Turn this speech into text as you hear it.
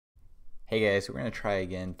Hey guys, we're going to try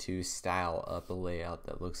again to style up a layout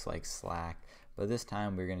that looks like Slack, but this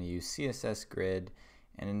time we're going to use CSS Grid,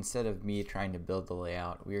 and instead of me trying to build the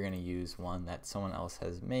layout, we're going to use one that someone else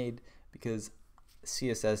has made because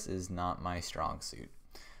CSS is not my strong suit.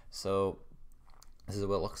 So this is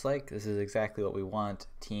what it looks like. This is exactly what we want: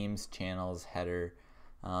 teams, channels, header.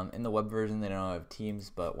 In the web version they don't have teams,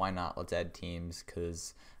 but why not? Let's add teams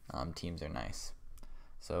because teams are nice.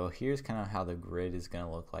 So here's kind of how the grid is going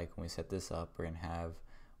to look like when we set this up. We're going to have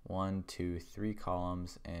 1, 2, 3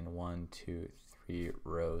 columns and 1, 2, 3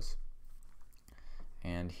 rows.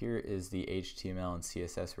 And here is the HTML and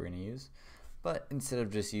CSS we're going to use. But instead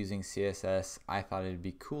of just using CSS, I thought it'd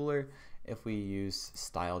be cooler if we use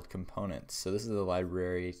styled components. So this is the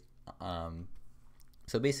library.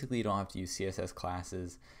 So basically you don't have to use CSS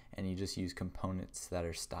classes and you just use components that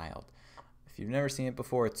are styled. If you've never seen it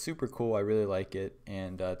before, it's super cool. I really like it,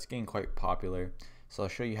 and it's getting quite popular. So I'll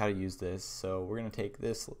show you how to use this. So we're going to take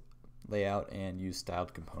this layout and use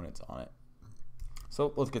styled components on it.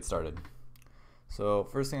 So let's get started. So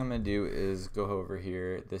first thing I'm going to do is go over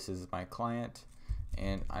here. This is my client,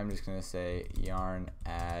 and I'm just going to say yarn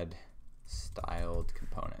add styled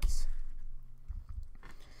components.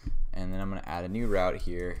 And then I'm going to add a new route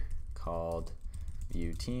here called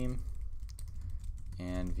view team.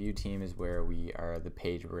 And view team is where we are the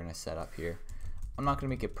page we're going to set up here. I'm not going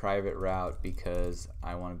to make a private route because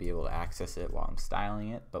I want to be able to access it while I'm styling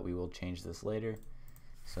it, but we will change this later.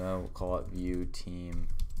 So we'll call it view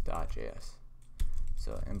team.js.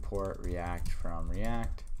 So import React from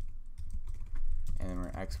React, and then we're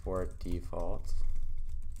going to export defaults.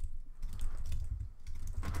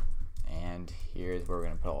 And here's where we're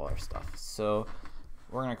going to put all our stuff. So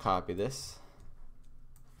we're going to copy this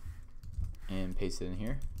and paste it in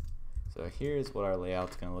here. So here's what our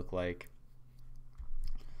layout's going to look like.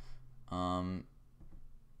 We're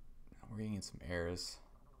getting some errors.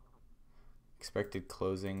 Expected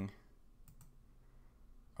closing.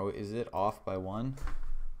 Oh, is it off by 1?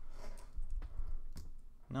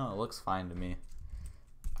 No, it looks fine to me.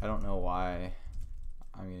 I don't know why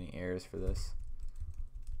I'm getting errors for this.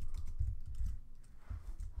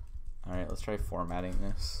 Alright, let's try formatting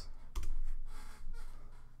this.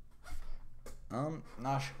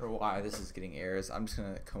 Not sure why this is getting errors. I'm just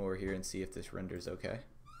gonna come over here and see if this renders okay.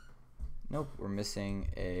 Nope, we're missing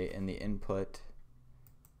a in the input.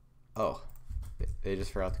 Oh, they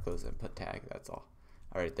just forgot to close the input tag, that's all.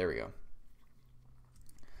 Alright, there we go.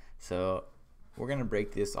 So we're gonna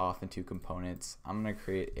break this off into components. I'm gonna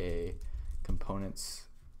create a components,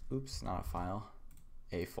 oops, not a file,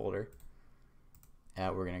 a folder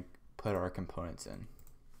that we're gonna put our components in.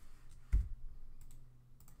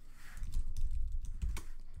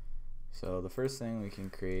 So the first thing we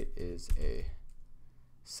can create is a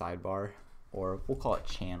sidebar, or we'll call it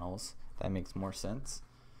channels. That makes more sense.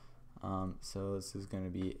 So this is going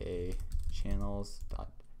to be a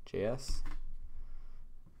channels.js,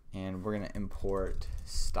 and we're going to import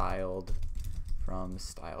styled from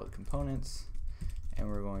styled components, and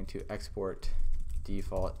we're going to export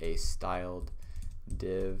default a styled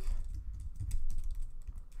div.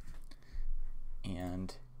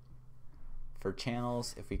 And for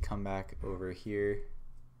channels, if we come back over here,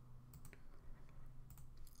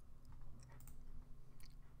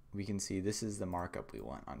 we can see this is the markup we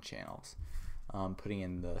want on channels. Putting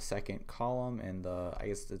in the second column and the, I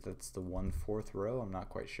guess that's the 1/4 row, I'm not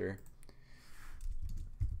quite sure.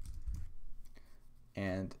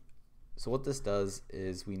 And so what this does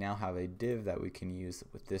is we now have a div that we can use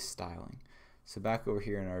with this styling. So back over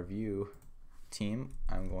here in our view team,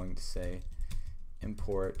 I'm going to say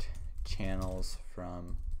import channels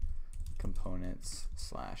from components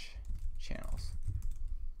 / channels.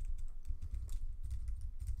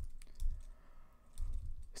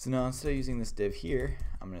 So now instead of using this div here,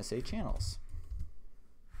 I'm going to say channels.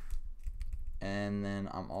 And then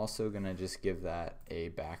I'm also going to just give that a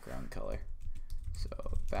background color.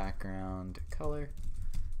 So background color.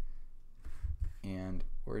 And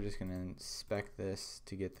we're just going to inspect this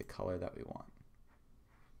to get the color that we want.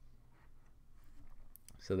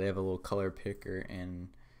 So they have a little color picker in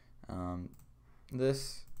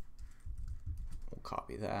this. We'll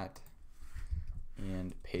copy that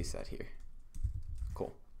and paste that here.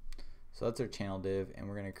 Cool. So that's our channel div, and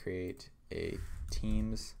we're going to create a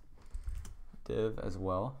teams div as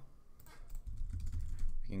well.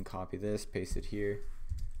 We can copy this, paste it here,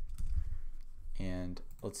 and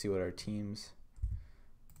let's see what our teams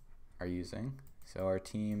are using. So our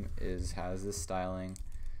team has this styling,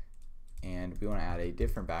 and we want to add a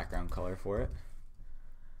different background color for it.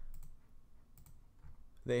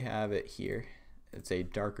 They have it here. It's a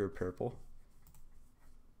darker purple.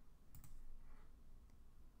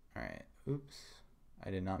 Oops, I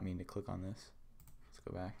did not mean to click on this. Let's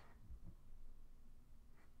go back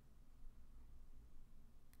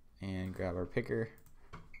and grab our picker,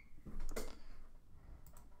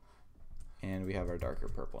 and we have our darker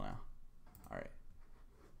purple now. All right.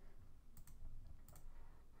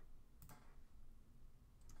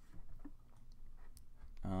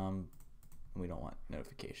 We don't want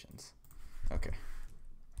notifications. Okay.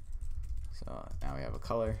 So now we have a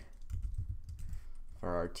color for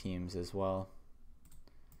our teams as well.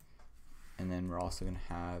 And then we're also going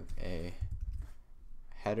to have a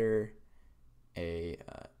header, a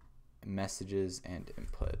messages, and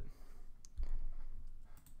input.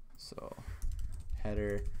 So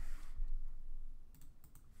header,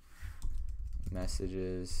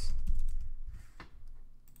 messages,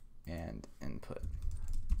 and input.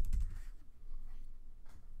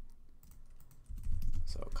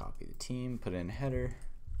 So copy the team, put it in header.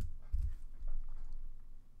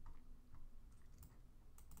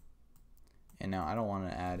 And now I don't want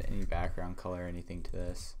to add any background color or anything to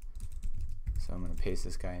this. So I'm going to paste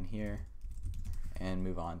this guy in here and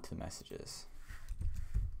move on to messages.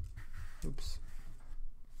 Oops.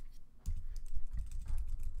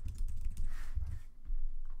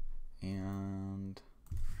 And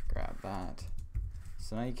grab that.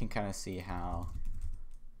 So now you can kind of see how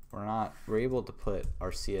we're able to put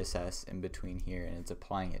our CSS in between here, and it's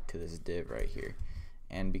applying it to this div right here.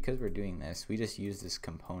 And because we're doing this, we just use this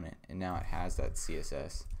component, and now it has that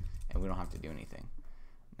CSS, and we don't have to do anything.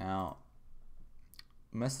 Now,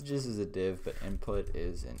 messages is a div, but input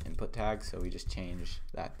is an input tag, so we just change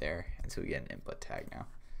that there, and so we get an input tag now.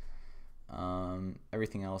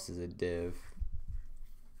 Everything else is a div.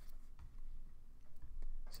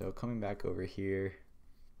 So coming back over here,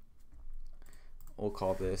 we'll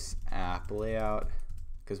call this app layout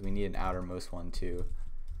because we need an outermost one too.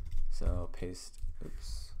 So paste,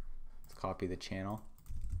 oops, let's copy the channel.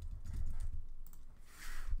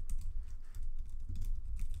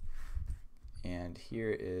 And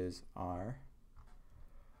here is our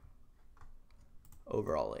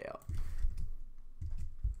overall layout.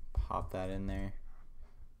 Pop that in there.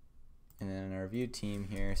 And then in our view team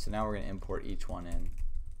here, so now we're going to import each one in.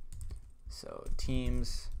 So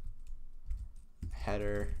teams,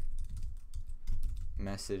 header,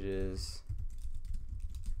 messages,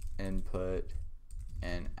 input,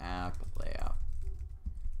 and app layout.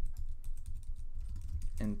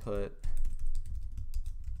 Input,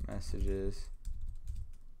 messages,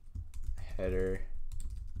 header,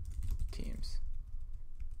 teams.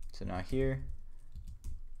 So now here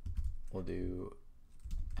we'll do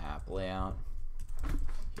app layout.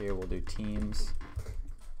 Here we'll do teams,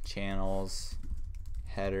 channels,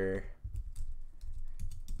 header,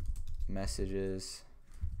 messages,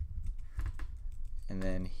 and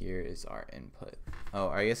then here is our input. Oh,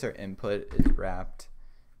 I guess our input is wrapped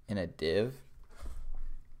in a div.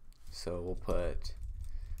 So we'll put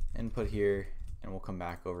input here, and we'll come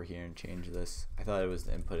back over here and change this. I thought it was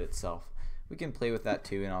the input itself. We can play with that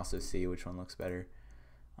too and also see which one looks better.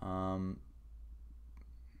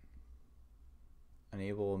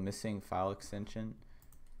 Enable missing file extension.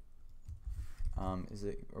 Are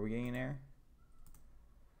we getting an error?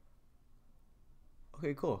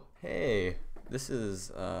 Okay, cool. Hey, this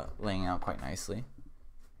is laying out quite nicely.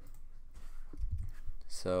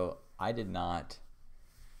 So I did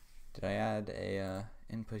I add a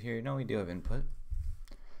input here? No, we do have input.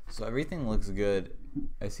 So everything looks good.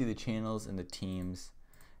 I see the channels and the teams.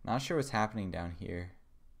 Not sure what's happening down here.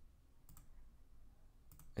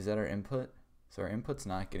 Is that our input? So our input's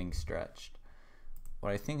not getting stretched.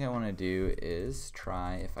 What I think I want to do is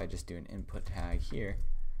try if I just do an input tag here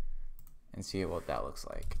and see what that looks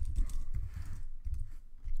like.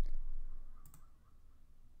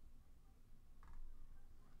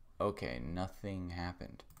 Okay, nothing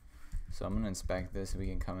happened. So I'm going to inspect this. We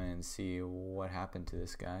can come in and see what happened to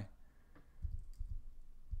this guy.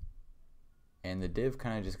 And the div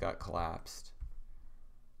kind of just got collapsed.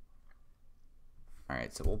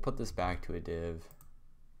 Alright, so we'll put this back to a div.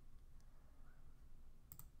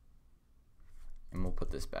 And we'll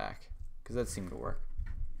put this back, because that seemed to work.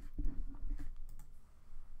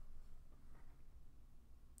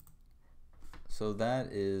 So that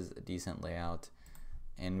is a decent layout.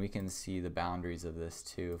 And we can see the boundaries of this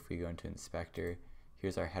too if we go into inspector.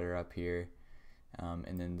 Here's our header up here,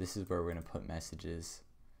 and then this is where we're going to put messages.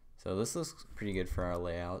 So this looks pretty good for our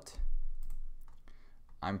layout.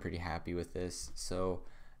 I'm pretty happy with this. So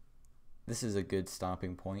this is a good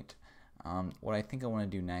stopping point. What I think I want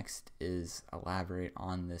to do next is elaborate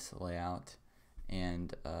on this layout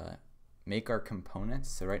and make our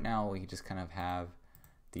components. So right now we just kind of have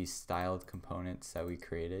these styled components that we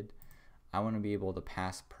created. I want to be able to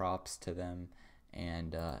pass props to them,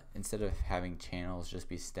 and instead of having channels just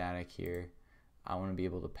be static here, I want to be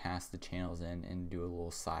able to pass the channels in and do a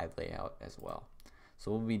little side layout as well.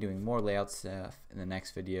 So we'll be doing more layout stuff in the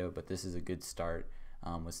next video, but this is a good start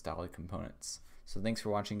with styled components. So thanks for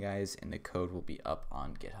watching, guys, and the code will be up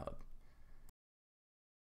on GitHub.